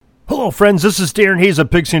Hello, friends. This is Darren Hayes of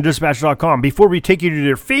PigskinDispatch.com. Before we take you to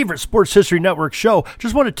your favorite Sports History Network show,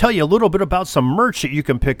 just want to tell you a little bit about some merch that you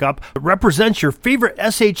can pick up that represents your favorite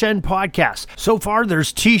SHN podcast. So far,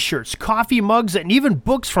 there's t-shirts, coffee mugs, and even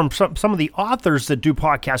books from some of the authors that do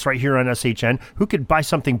podcasts right here on SHN. Who could buy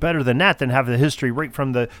something better than that, than have the history right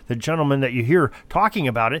from the gentleman that you hear talking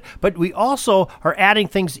about it? But we also are adding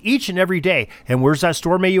things each and every day. And where's that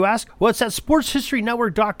store, may you ask? Well, it's at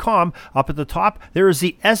SportsHistoryNetwork.com. Up at the top, there is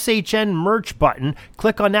the SHN merch button.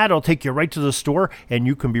 Click on that, it'll take you right to the store, and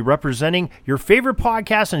you can be representing your favorite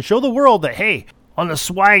podcast and show the world that, hey, on the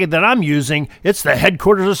swag that I'm using, it's the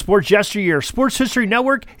headquarters of sports yesteryear, Sports History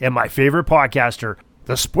Network, and my favorite podcaster,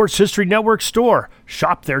 the Sports History Network store.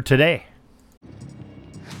 Shop there today.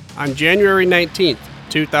 On January 19th,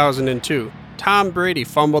 2002, Tom Brady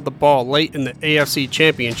fumbled the ball late in the AFC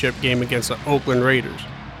Championship game against the Oakland Raiders.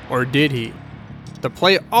 Or did he? The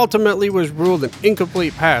play ultimately was ruled an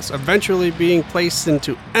incomplete pass, eventually being placed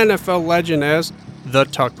into NFL legend as the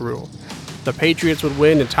Tuck Rule. The Patriots would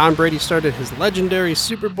win, and Tom Brady started his legendary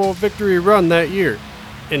Super Bowl victory run that year.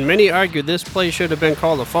 And many argue this play should have been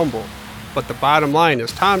called a fumble. But the bottom line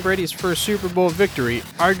is Tom Brady's first Super Bowl victory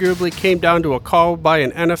arguably came down to a call by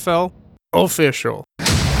an NFL official.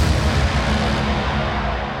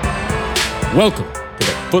 Welcome to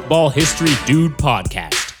the Football History Dude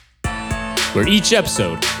Podcast, where each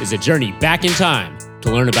episode is a journey back in time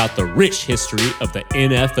to learn about the rich history of the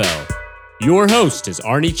NFL. Your host is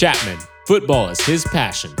Arnie Chapman. Football is his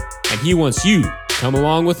passion, and he wants you to come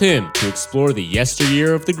along with him to explore the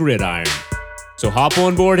yesteryear of the gridiron. So hop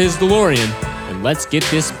on board his DeLorean, and let's get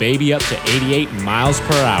this baby up to 88 miles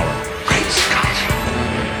per hour. Great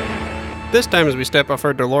Scott! This time as we step off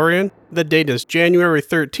our DeLorean, the date is January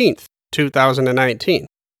 13th, 2019.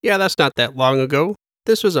 Yeah, that's not that long ago.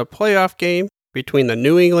 This was a playoff game between the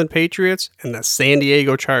New England Patriots and the San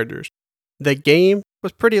Diego Chargers. The game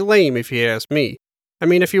was pretty lame if you ask me. I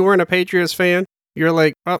mean, if you weren't a Patriots fan, you're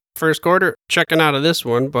like, oh, first quarter, checking out of this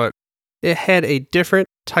one, but it had a different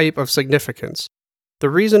type of significance. The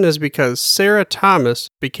reason is because Sarah Thomas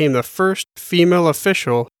became the first female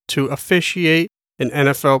official to officiate an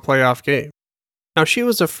NFL playoff game. Now, she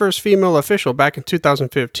was the first female official back in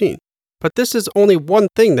 2015. But this is only one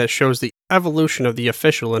thing that shows the evolution of the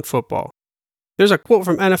official in football. There's a quote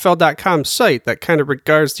from NFL.com's site that kind of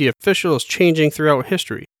regards the officials changing throughout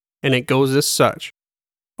history, and it goes as such.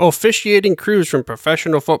 Officiating crews from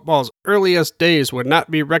professional football's earliest days would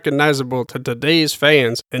not be recognizable to today's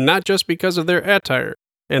fans, and not just because of their attire,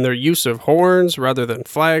 and their use of horns rather than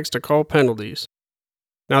flags to call penalties.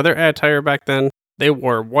 Now their attire back then, they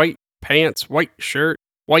wore white pants, white shirt,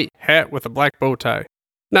 white hat with a black bow tie.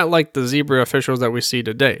 Not like the zebra officials that we see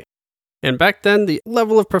today. And back then, the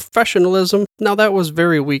level of professionalism, now that was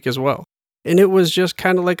very weak as well. And it was just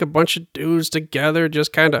kind of like a bunch of dudes together,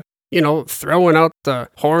 just kind of, throwing out the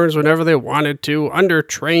horns whenever they wanted to,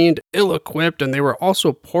 undertrained, ill-equipped, and they were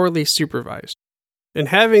also poorly supervised. And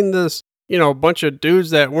having this, bunch of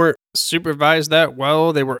dudes that weren't supervised that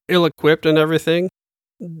well, they were ill-equipped and everything,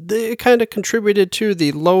 they kind of contributed to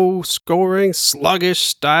the low-scoring, sluggish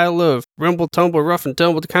style of rumble-tumble,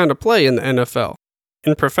 rough-and-tumble kind of play in the NFL.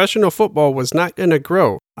 And professional football was not going to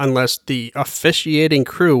grow unless the officiating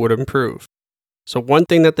crew would improve. So one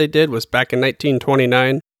thing that they did was back in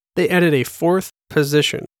 1929, they added a fourth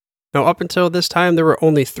position. Now up until this time, there were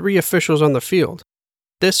only 3 officials on the field.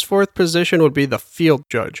 This fourth position would be the field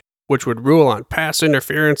judge, which would rule on pass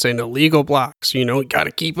interference and illegal blocks. You got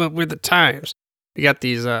to keep up with the times. You got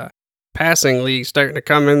these passing leagues starting to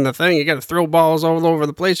come in the thing. You got to throw balls all over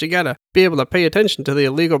the place. You got to be able to pay attention to the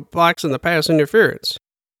illegal blocks and the pass interference.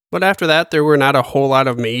 But after that, there were not a whole lot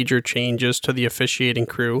of major changes to the officiating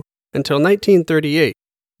crew until 1938,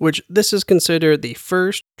 which this is considered the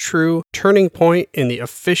first true turning point in the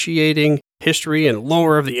officiating history and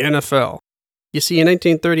lore of the NFL. You see, in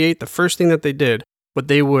 1938, the first thing that they did was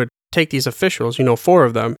they would take these officials, 4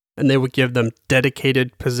 of them, and they would give them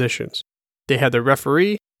dedicated positions. They had the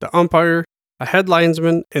referee, the umpire, a head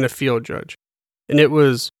linesman, and a field judge. And it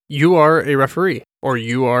was, you are a referee, or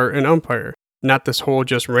you are an umpire. Not this whole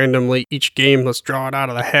just randomly, each game, let's draw it out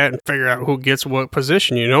of the hat and figure out who gets what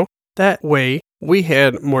position, That way, we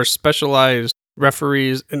had more specialized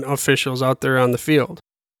referees and officials out there on the field.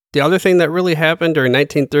 The other thing that really happened during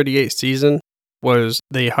 1938 season was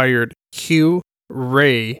they hired Hugh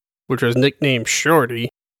Ray, which was nicknamed Shorty,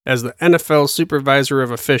 as the NFL supervisor of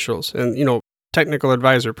officials and, technical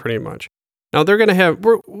advisor pretty much. Now they're going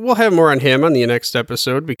to we'll have more on him on the next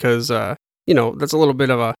episode because, that's a little bit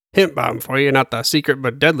of a hint bomb for you, not the secret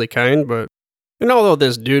but deadly kind, and although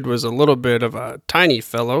this dude was a little bit of a tiny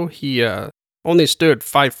fellow, he only stood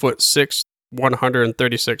 5'6",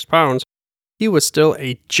 136 pounds, he was still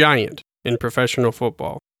a giant in professional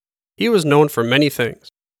football. He was known for many things.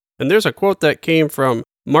 And there's a quote that came from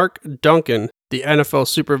Mark Duncan, the NFL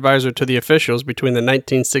supervisor to the officials between the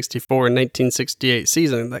 1964 and 1968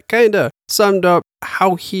 season, that kind of summed up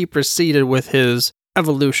how he proceeded with his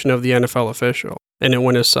evolution of the NFL official, and it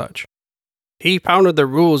went as such. He pounded the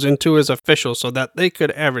rules into his officials so that they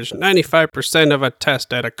could average 95% of a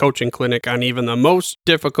test at a coaching clinic on even the most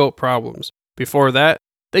difficult problems. Before that,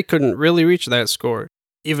 they couldn't really reach that score,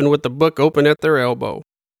 even with the book open at their elbow.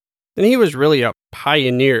 And he was really a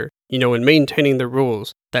pioneer, in maintaining the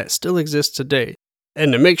rules that still exist today.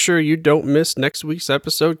 And to make sure you don't miss next week's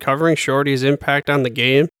episode covering Shorty's impact on the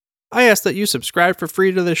game, I ask that you subscribe for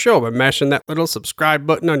free to the show by mashing that little subscribe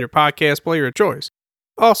button on your podcast player of choice.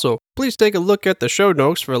 Also, please take a look at the show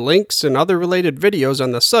notes for links and other related videos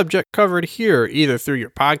on the subject covered here, either through your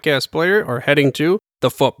podcast player or heading to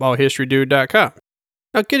thefootballhistorydude.com.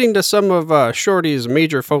 Now, getting to some of Shorty's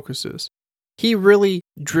major focuses. He really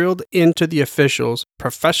drilled into the officials'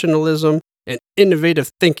 professionalism and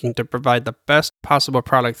innovative thinking to provide the best possible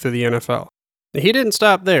product through the NFL. Now, he didn't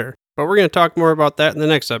stop there, but we're going to talk more about that in the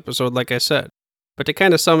next episode, like I said. But to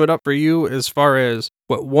kind of sum it up for you as far as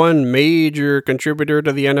what one major contributor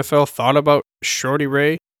to the NFL thought about Shorty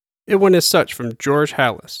Ray, it went as such from George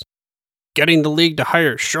Halas. Getting the league to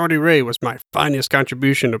hire Shorty Ray was my finest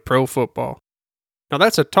contribution to pro football. Now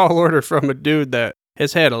that's a tall order from a dude that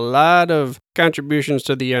has had a lot of contributions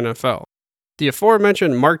to the NFL. The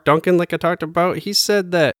aforementioned Mark Duncan, like I talked about, he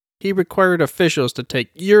said that he required officials to take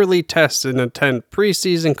yearly tests and attend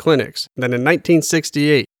preseason clinics. Then in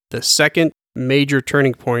 1968, the second major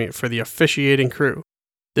turning point for the officiating crew.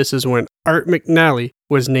 This is when Art McNally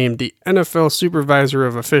was named the NFL Supervisor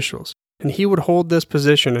of Officials, and he would hold this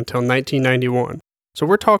position until 1991. So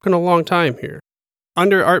we're talking a long time here.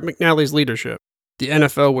 Under Art McNally's leadership, the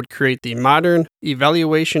NFL would create the modern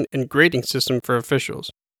evaluation and grading system for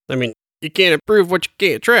officials. I mean, you can't improve what you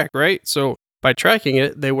can't track, right? So by tracking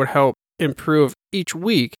it, they would help improve each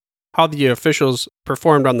week how the officials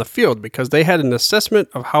performed on the field, because they had an assessment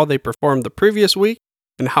of how they performed the previous week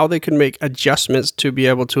and how they could make adjustments to be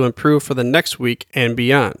able to improve for the next week and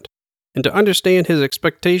beyond. And to understand his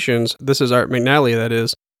expectations, this is Art McNally, that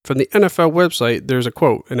is, from the NFL website, there's a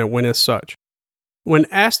quote, and it went as such. When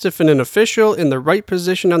asked if an official in the right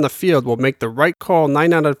position on the field will make the right call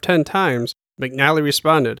 9 out of 10 times, McNally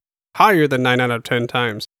responded, higher than 9 out of 10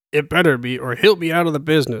 times. It better be, or he'll be out of the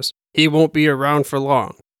business. He won't be around for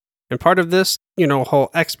long. And part of this, whole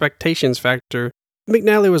expectations factor,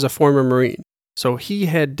 McNally was a former Marine, so he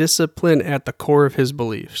had discipline at the core of his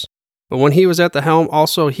beliefs. But when he was at the helm,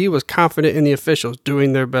 also, he was confident in the officials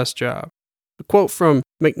doing their best job. The quote from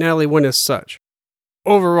McNally went as such.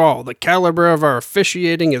 Overall, the caliber of our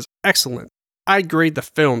officiating is excellent. I grade the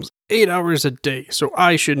films 8 hours a day, so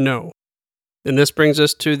I should know. And this brings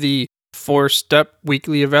us to the 4-step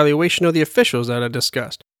weekly evaluation of the officials that I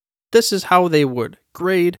discussed. This is how they would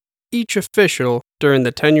grade each official during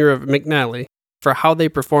the tenure of McNally for how they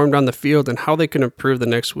performed on the field and how they could improve the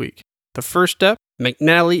next week. The first step,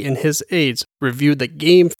 McNally and his aides reviewed the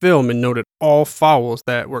game film and noted all fouls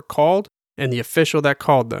that were called and the official that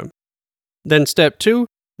called them. Then step 2,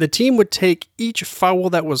 the team would take each foul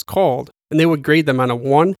that was called and they would grade them on a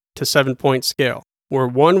 1 to 7 point scale, where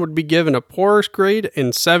 1 would be given a poor grade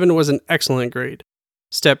and 7 was an excellent grade.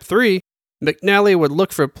 Step 3, McNally would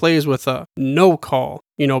look for plays with a no call,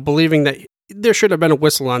 believing that there should have been a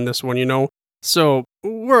whistle on this one, So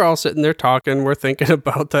we're all sitting there talking. We're thinking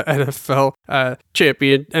about the NFL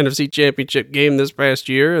NFC Championship game this past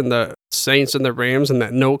year and the Saints and the Rams and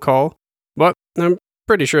that no call. But I'm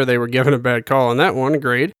pretty sure they were given a bad call on that one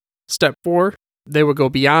grade. Step 4, they would go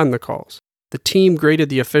beyond the calls. The team graded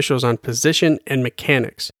the officials on position and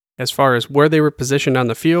mechanics, as far as where they were positioned on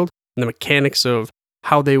the field and the mechanics of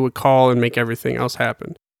how they would call and make everything else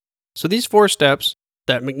happen. So these 4 steps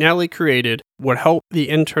that McNally created would help the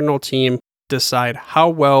internal team decide how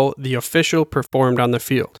well the official performed on the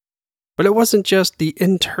field. But it wasn't just the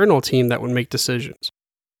internal team that would make decisions.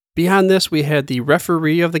 Beyond this, we had the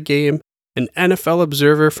referee of the game, an NFL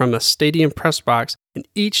observer from a stadium press box, and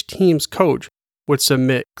each team's coach would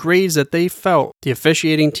submit grades that they felt the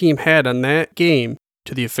officiating team had on that game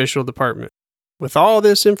to the official department. With all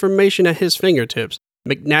this information at his fingertips,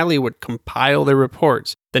 McNally would compile the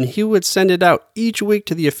reports. Then he would send it out each week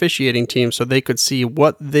to the officiating team so they could see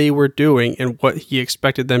what they were doing and what he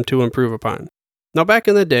expected them to improve upon. Now, back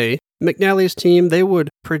in the day, McNally's team, they would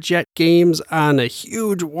project games on a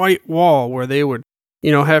huge white wall where they would,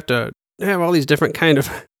 have to have all these different kind of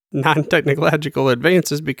non-technological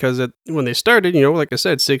advances because when they started, like I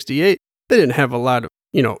said, 68, they didn't have a lot of,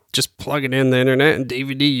 just plugging in the internet and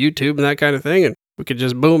DVD, YouTube, and that kind of thing, and we could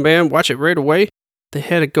just boom, bam, watch it right away. They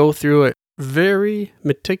had to go through it very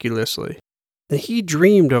meticulously. And he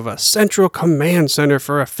dreamed of a central command center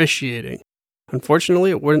for officiating. Unfortunately,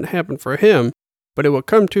 it wouldn't happen for him, but it would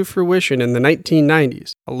come to fruition in the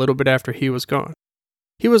 1990s, a little bit after he was gone.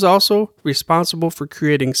 He was also responsible for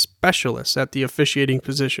creating specialists at the officiating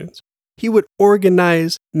positions. He would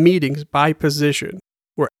organize meetings by position,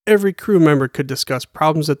 where every crew member could discuss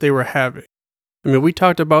problems that they were having. I mean, we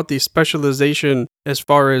talked about the specialization as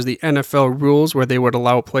far as the NFL rules, where they would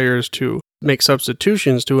allow players to make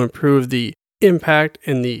substitutions to improve the impact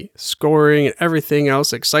and the scoring and everything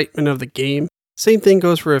else, excitement of the game. Same thing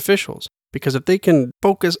goes for officials, because if they can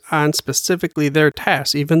focus on specifically their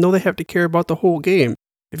tasks, even though they have to care about the whole game,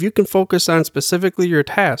 if you can focus on specifically your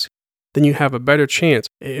task, then you have a better chance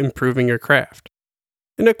at improving your craft.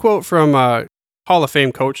 And a quote from Hall of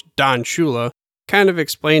Fame coach Don Shula kind of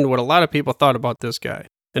explained what a lot of people thought about this guy,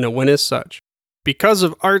 and it went as such. Because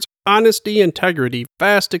of Art's honesty, integrity,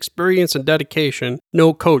 vast experience, and dedication,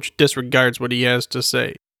 no coach disregards what he has to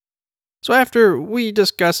say. So after we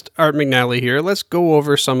discussed Art McNally here, let's go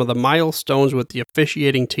over some of the milestones with the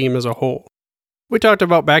officiating team as a whole. We talked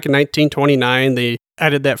about back in 1929, they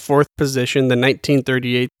added that fourth position. Then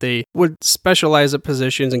 1938, they would specialize the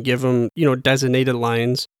positions and give them, designated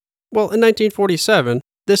lines. Well, in 1947,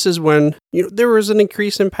 this is when, there was an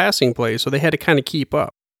increase in passing plays, so they had to kind of keep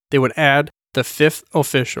up. They would add the fifth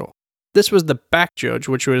official. This was the back judge,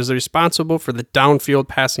 which was responsible for the downfield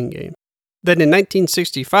passing game. Then in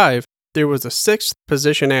 1965, there was a sixth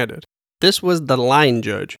position added. This was the line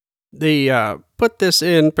judge. They put this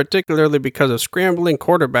in particularly because of scrambling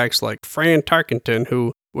quarterbacks like Fran Tarkenton,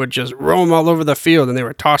 who would just roam all over the field and they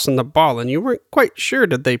were tossing the ball, and you weren't quite sure,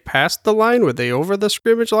 did they pass the line? Were they over the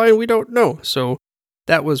scrimmage line? We don't know. So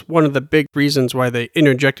that was one of the big reasons why they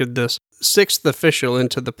interjected this sixth official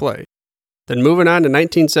into the play. Then moving on to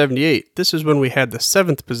 1978, this is when we had the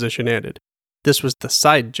seventh position added. This was the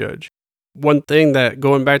side judge. One thing that,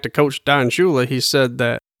 going back to Coach Don Shula, he said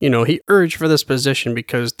that, he urged for this position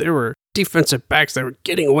because there were defensive backs that were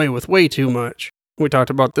getting away with way too much. We talked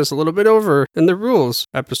about this a little bit over in the rules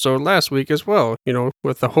episode last week as well,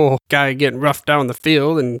 with the whole guy getting roughed down the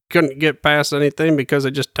field and couldn't get past anything because they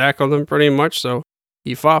just tackled him pretty much, so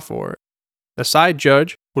he fought for it. The side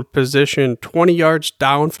judge would position 20 yards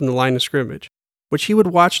down from the line of scrimmage, which he would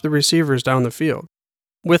watch the receivers down the field.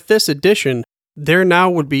 With this addition, there now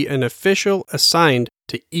would be an official assigned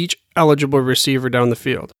to each eligible receiver down the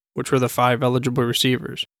field, which were the 5 eligible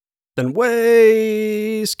receivers. Then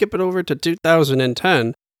skip it over to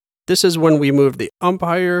 2010. This is when we moved the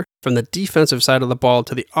umpire from the defensive side of the ball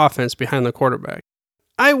to the offense behind the quarterback.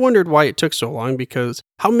 I wondered why it took so long, because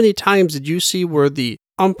how many times did you see where the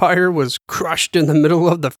umpire was crushed in the middle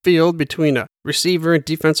of the field between a receiver and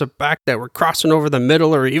defensive back that were crossing over the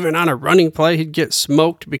middle, or even on a running play, he'd get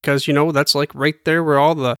smoked because, that's like right there where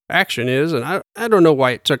all the action is. And I don't know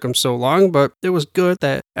why it took them so long, but it was good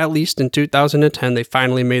that at least in 2010, they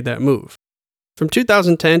finally made that move. From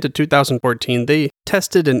 2010 to 2014, they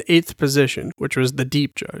tested an 8th position, which was the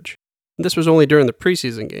deep judge. And this was only during the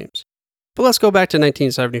preseason games. But let's go back to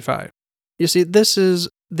 1975. You see, this is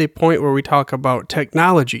the point where we talk about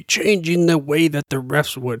technology changing the way that the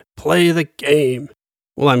refs would play the game.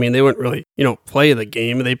 Well, I mean, they wouldn't really, play the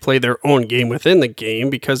game. They play their own game within the game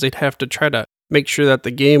because they'd have to try to make sure that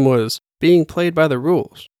the game was being played by the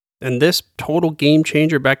rules. And this total game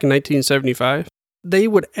changer back in 1975, they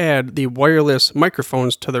would add the wireless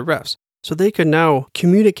microphones to the refs, so they could now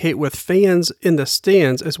communicate with fans in the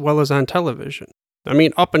stands as well as on television. I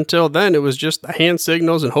mean, up until then, it was just the hand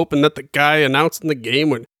signals and hoping that the guy announcing the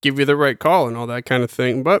game would give you the right call and all that kind of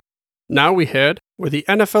thing. But now we had where the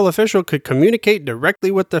NFL official could communicate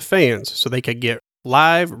directly with the fans so they could get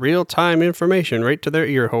live, real-time information right to their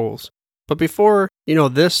ear holes. But before,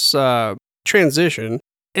 this transition,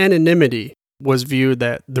 anonymity was viewed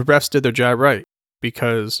that the refs did their job right.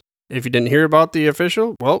 Because if you didn't hear about the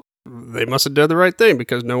official, well, they must have done the right thing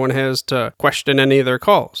because no one has to question any of their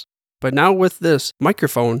calls. But now with this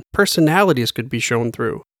microphone, personalities could be shown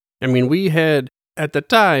through. I mean, we had, at the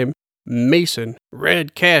time, Mason,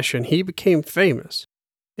 Red Cash, and he became famous.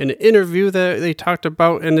 In an interview that they talked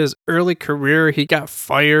about in his early career, he got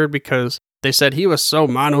fired because they said he was so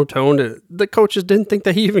monotone. The coaches didn't think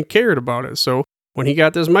that he even cared about it. So when he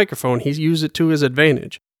got this microphone, he used it to his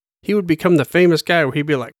advantage. He would become the famous guy where he'd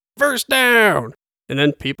be like, "First down!" And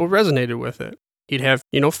then people resonated with it. He'd have,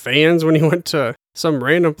 fans when he went to some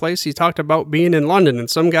random place. He talked about being in London, and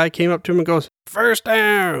some guy came up to him and goes, first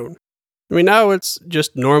down. I mean, now it's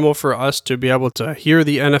just normal for us to be able to hear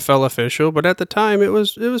the NFL official, but at the time it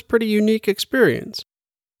was pretty unique experience.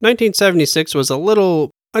 1976 was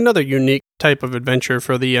another unique type of adventure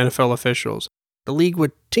for the NFL officials. The league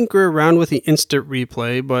would tinker around with the instant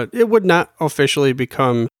replay, but it would not officially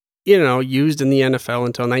become, used in the NFL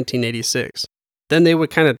until 1986. Then they would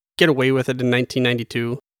kind of get away with it in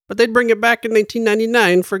 1992, but they'd bring it back in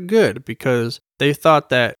 1999 for good because they thought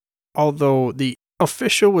that although the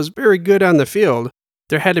official was very good on the field,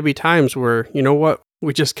 there had to be times where,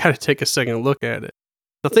 we just got to take a second look at it.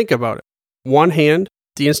 Now think about it. One hand,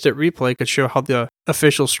 the instant replay could show how the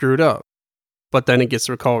official screwed up, but then it gets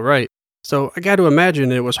the call right. So I got to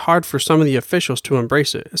imagine it was hard for some of the officials to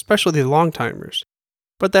embrace it, especially the long-timers.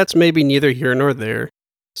 But that's maybe neither here nor there.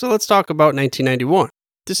 So let's talk about 1991.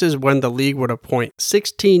 This is when the league would appoint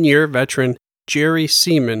 16-year veteran Jerry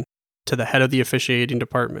Seeman to the head of the officiating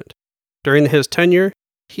department. During his tenure,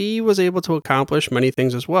 he was able to accomplish many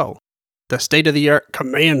things as well. The state-of-the-art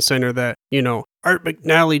command center that, Art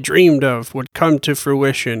McNally dreamed of would come to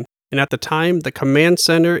fruition. And at the time, the command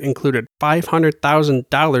center included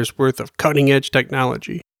 $500,000 worth of cutting-edge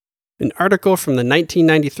technology. An article from the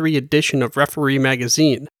 1993 edition of Referee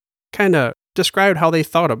magazine kind of described how they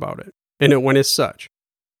thought about it, and it went as such.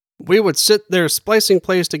 We would sit there splicing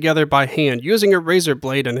plays together by hand using a razor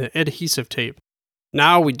blade and an adhesive tape.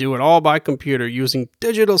 Now we do it all by computer using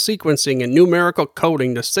digital sequencing and numerical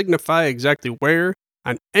coding to signify exactly where,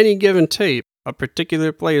 on any given tape, a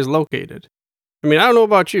particular play is located. I mean, I don't know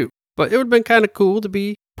about you, but it would have been kind of cool to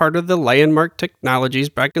be part of the landmark technologies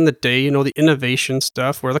back in the day, the innovation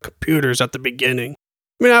stuff where the computer's at the beginning.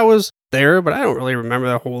 I mean, I was there, but I don't really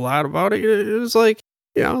remember a whole lot about it. It was like,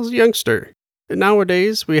 I was a youngster. And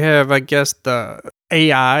nowadays, we have, I guess, the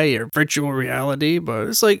AI or virtual reality, but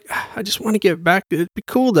it's like, I just want to get back. It'd be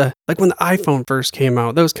cool to, like when the iPhone first came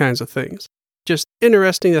out, those kinds of things. Just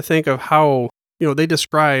interesting to think of how, they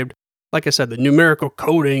described, like I said, the numerical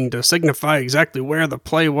coding to signify exactly where the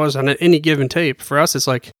play was on any given tape. For us, it's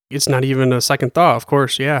like, it's not even a second thought. Of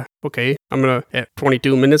course, yeah, okay, at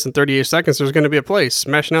 22 minutes and 38 seconds, there's going to be a play.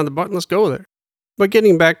 Smashing out the button, let's go there. But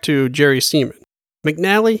getting back to Jerry Seeman,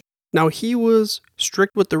 McNally, now he was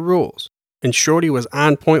strict with the rules, and Shorty was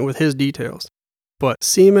on point with his details. But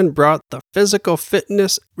Seeman brought the physical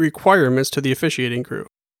fitness requirements to the officiating crew.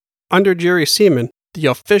 Under Jerry Seeman, the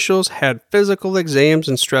officials had physical exams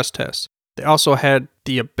and stress tests. They also had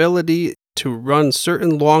the ability to run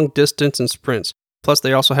certain long distance and sprints. Plus,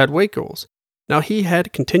 they also had weight goals. Now, he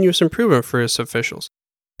had continuous improvement for his officials.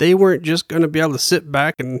 They weren't just going to be able to sit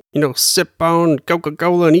back and, sip on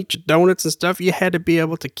Coca-Cola and eat your donuts and stuff. You had to be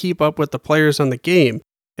able to keep up with the players on the game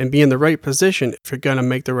and be in the right position if you're going to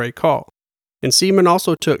make the right call. And Seeman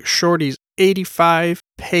also took Shorty's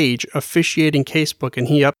 85-page officiating casebook and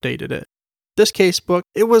he updated it. This casebook,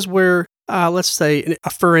 it was where, let's say, a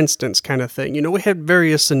for instance kind of thing. We had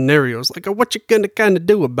various scenarios, like a what you gonna kind of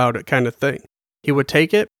do about it kind of thing. He would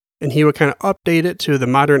take it and he would kind of update it to the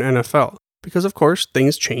modern NFL. Because, of course,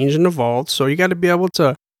 things change and evolve, so you got to be able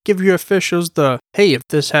to give your officials the, hey, if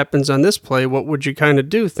this happens on this play, what would you kind of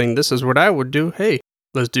do thing? This is what I would do. Hey,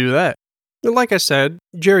 let's do that. And like I said,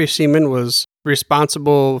 Jerry Seeman was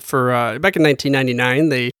responsible for, back in 1999,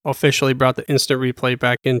 they officially brought the instant replay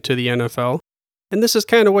back into the NFL. And this is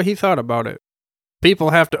kind of what he thought about it. People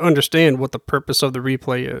have to understand what the purpose of the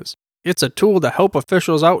replay is. It's a tool to help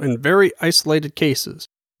officials out in very isolated cases.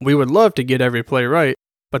 We would love to get every play right,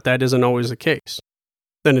 but that isn't always the case.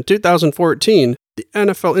 Then in 2014, the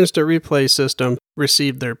NFL Instant Replay system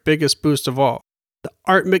received their biggest boost of all. The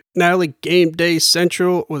Art McNally Game Day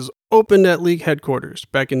Central was opened at league headquarters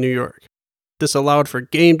back in New York. This allowed for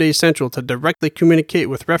Game Day Central to directly communicate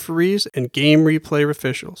with referees and game replay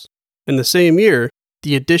officials. In the same year,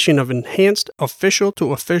 the addition of enhanced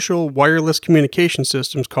official-to-official wireless communication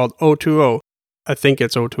systems called O2O, I think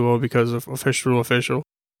it's O2O because of official-to-official,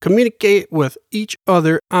 communicate with each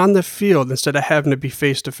other on the field instead of having to be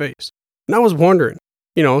face-to-face. And I was wondering,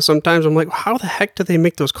 sometimes I'm like, how the heck do they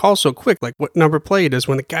make those calls so quick? Like what number play it is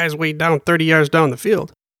when the guy's way down 30 yards down the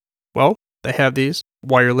field? Well, they have these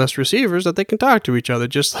wireless receivers that they can talk to each other,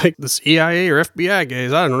 just like the CIA or FBI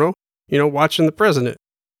guys, I don't know, watching the president.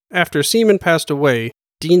 After Seeman passed away,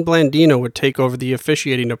 Dean Blandino would take over the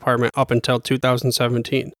officiating department up until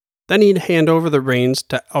 2017. Then he'd hand over the reins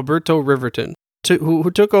to Alberto Riverton,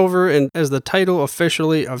 who took over as the title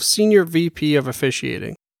officially of Senior VP of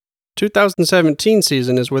Officiating. 2017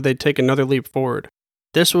 season is where they'd take another leap forward.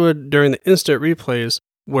 This would during the instant replays,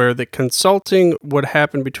 where the consulting would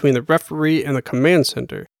happen between the referee and the command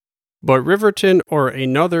center. But Riverton or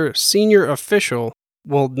another senior official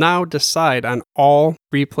will now decide on all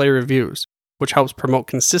replay reviews, which helps promote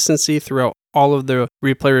consistency throughout all of the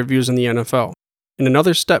replay reviews in the NFL. In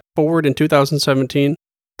another step forward in 2017,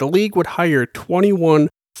 the league would hire 21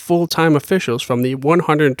 full-time officials from the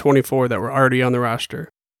 124 that were already on the roster.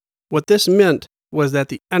 What this meant was that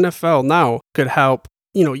the NFL now could help,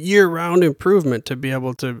 year-round improvement to be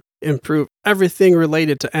able to improve everything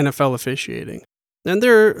related to NFL officiating. And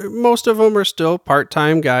most of them are still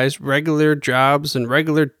part-time guys, regular jobs and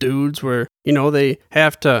regular dudes where, they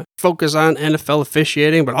have to focus on NFL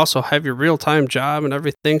officiating, but also have your real-time job and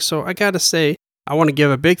everything. So I gotta say, I want to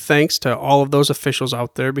give a big thanks to all of those officials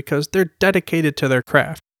out there because they're dedicated to their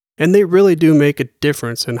craft. And they really do make a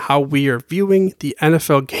difference in how we are viewing the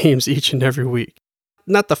NFL games each and every week.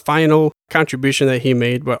 Not the final contribution that he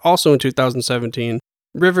made, but also in 2017,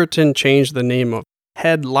 Riverton changed the name of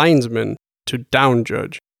head linesman to down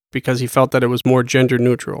judge because he felt that it was more gender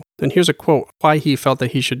neutral. And here's a quote why he felt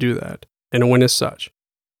that he should do that. And it went as such.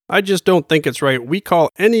 I just don't think it's right we call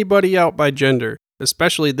anybody out by gender,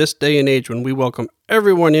 especially this day and age when we welcome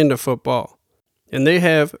everyone into football. And they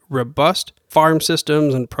have robust farm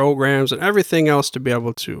systems and programs and everything else to be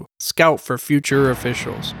able to scout for future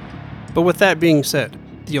officials. But with that being said,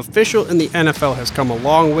 the official in the NFL has come a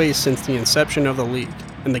long way since the inception of the league,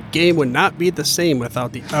 and the game would not be the same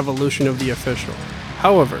without the evolution of the official.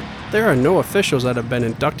 However, there are no officials that have been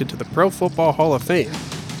inducted to the Pro Football Hall of Fame.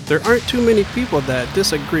 There aren't too many people that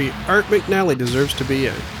disagree Art McNally deserves to be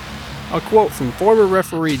in. A quote from former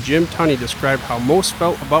referee Jim Tunney described how most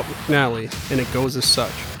felt about McNally, and it goes as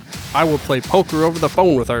such. I will play poker over the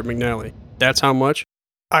phone with Art McNally. That's how much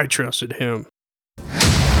I trusted him.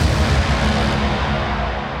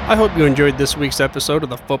 I hope you enjoyed this week's episode of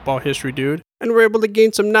the Football History Dude and were able to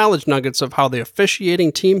gain some knowledge nuggets of how the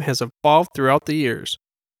officiating team has evolved throughout the years.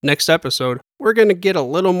 Next episode, we're going to get a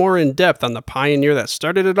little more in depth on the pioneer that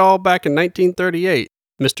started it all back in 1938,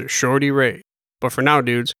 Mr. Shorty Ray. But for now,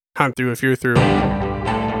 dudes, I'm through if you're through.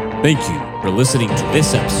 Thank you for listening to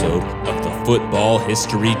this episode of the Football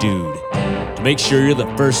History Dude. To make sure you're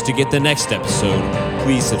the first to get the next episode,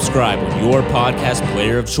 please subscribe on your podcast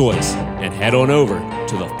player of choice and head on over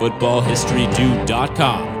to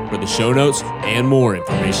thefootballhistorydude.com for the show notes and more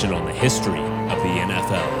information on the history of the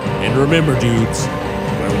NFL. And remember, dudes,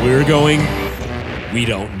 where we're going, we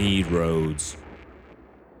don't need roads.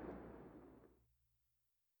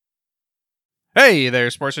 Hey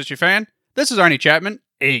there, sports history fan. This is Arnie Chapman,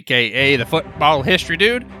 aka the Football History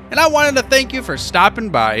Dude, and I wanted to thank you for stopping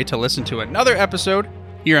by to listen to another episode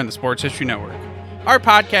here on the Sports History Network. Our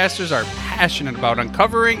podcasters are passionate about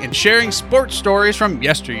uncovering and sharing sports stories from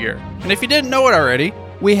yesteryear. And if you didn't know it already,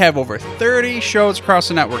 we have over 30 shows across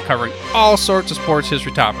the network covering all sorts of sports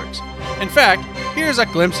history topics. In fact, here's a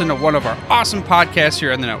glimpse into one of our awesome podcasts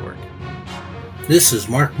here on the network. This is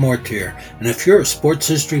Mark Mortier, and if you're a sports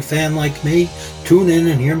history fan like me, tune in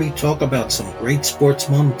and hear me talk about some great sports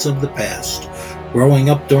moments of the past. Growing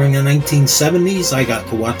up during the 1970s, I got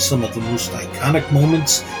to watch some of the most iconic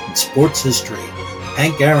moments in sports history.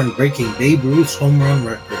 Hank Aaron breaking Babe Ruth's home run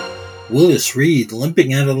record. Willis Reed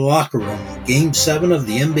limping out of the locker room in Game 7 of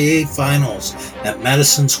the NBA Finals at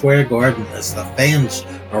Madison Square Garden as the fans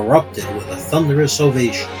erupted with a thunderous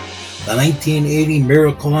ovation. The 1980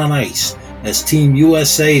 Miracle on Ice as Team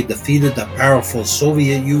USA defeated the powerful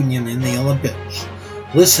Soviet Union in the Olympics.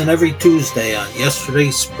 Listen every Tuesday on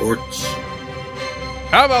Yesterday's Sports.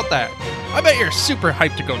 How about that? I bet you're super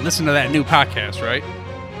hyped to go listen to that new podcast, right?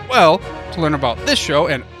 Well, to learn about this show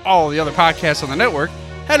and all the other podcasts on the network,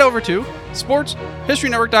 head over to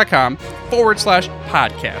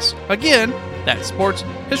sportshistorynetwork.com/podcasts. Again, that's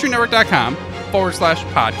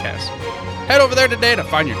sportshistorynetwork.com/podcasts. Head over there today to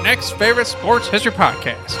find your next favorite sports history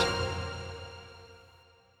podcast.